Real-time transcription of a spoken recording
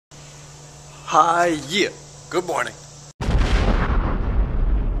Hi, yeah. Good morning.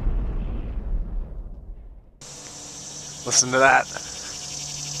 Listen to that.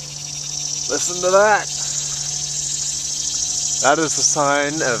 Listen to that. That is the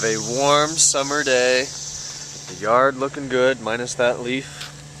sign of a warm summer day. The yard looking good, minus that leaf.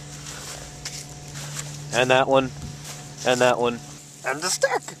 And that one. And that one. And the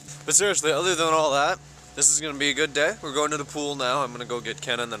stick. But seriously, other than all that, this is going to be a good day. We're going to the pool now. I'm going to go get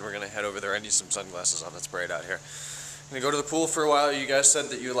Ken, and then we're going to head over there. I need some sunglasses on. It's bright out here. I'm going to go to the pool for a while. You guys said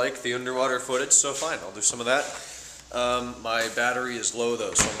that you like the underwater footage, so fine. I'll do some of that. My battery is low,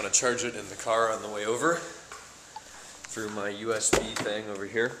 though, so I'm going to charge it in the car on the way over through my USB thing over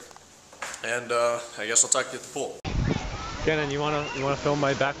here. And I guess I'll talk to you at the pool. Kenan, you wanna film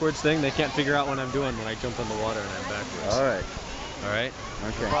my backwards thing? They can't figure out what I'm doing when I jump in the water and I'm backwards. All right. All right.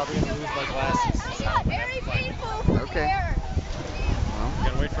 Okay. I'm probably gonna lose my glasses. It's not very painful from here. Well,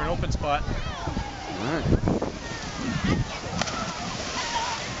 gotta wait for an open spot. All right.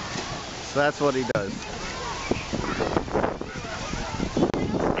 So that's what he does.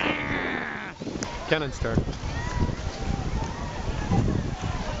 Kenan's turn.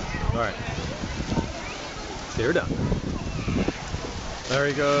 All right. Steer down. There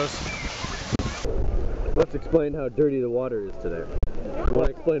he goes. Let's explain how dirty the water is today. You want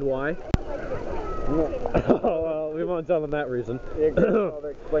to explain why? Oh, well, we won't tell them that reason. I'll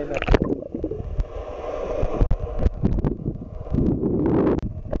explain that.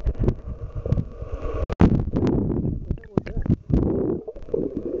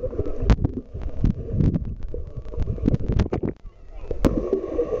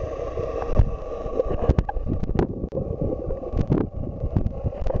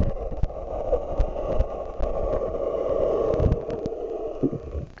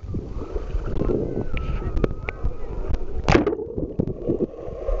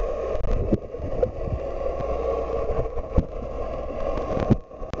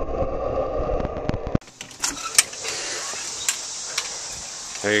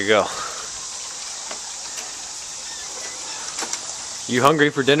 There you go. You hungry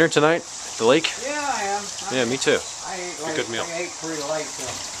for dinner tonight at the lake? Yeah, I am. Yeah, me too. I ate It's a good meal. I ate pretty late, so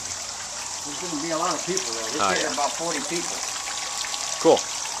there's going to be a lot of people there. We're taking about 40 people. Cool.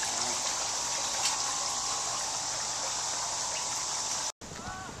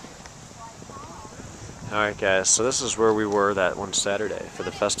 Alright guys, so this is where we were that one Saturday for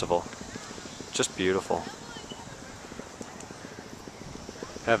the festival. Just beautiful.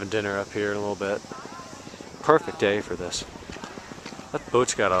 Having dinner up here in a little bit. Perfect day for this. That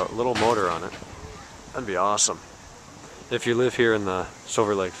boat's got a little motor on it. That'd be awesome. If you live here in the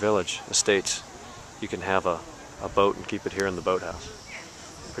Silver Lake Village Estates, you can have a boat and keep it here in the boathouse.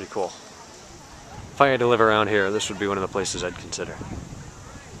 Pretty cool. If I had to live around here, this would be one of the places I'd consider.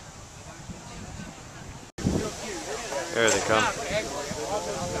 There they come.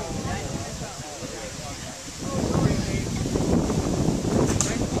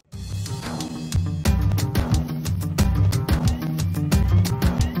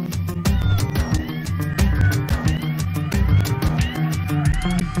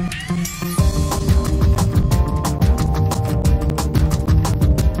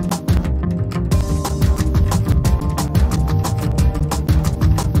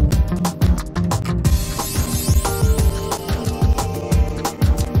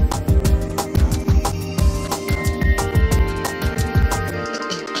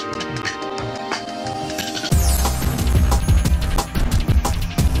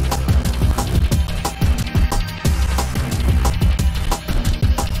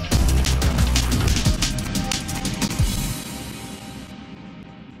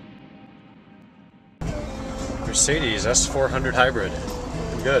 Mercedes S400 hybrid.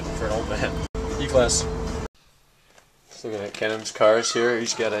 Good for an old man. E-Class. Just looking at Kenan's cars here.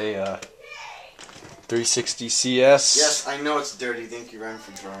 He's got a 360 CS. Yes, I know it's dirty. Thank you, Ryan,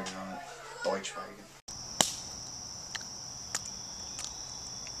 for drawing on it. Deutschwagen.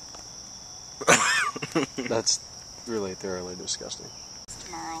 That's really thoroughly disgusting.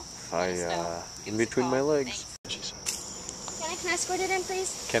 Tomorrow. In between my legs. Jeez. Can I squirt it in,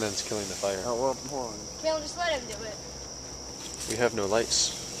 please? Kenan's killing the fire. Oh, well, hold on. We'll just let him do it. We have no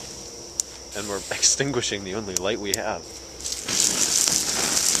lights. And we're extinguishing the only light we have.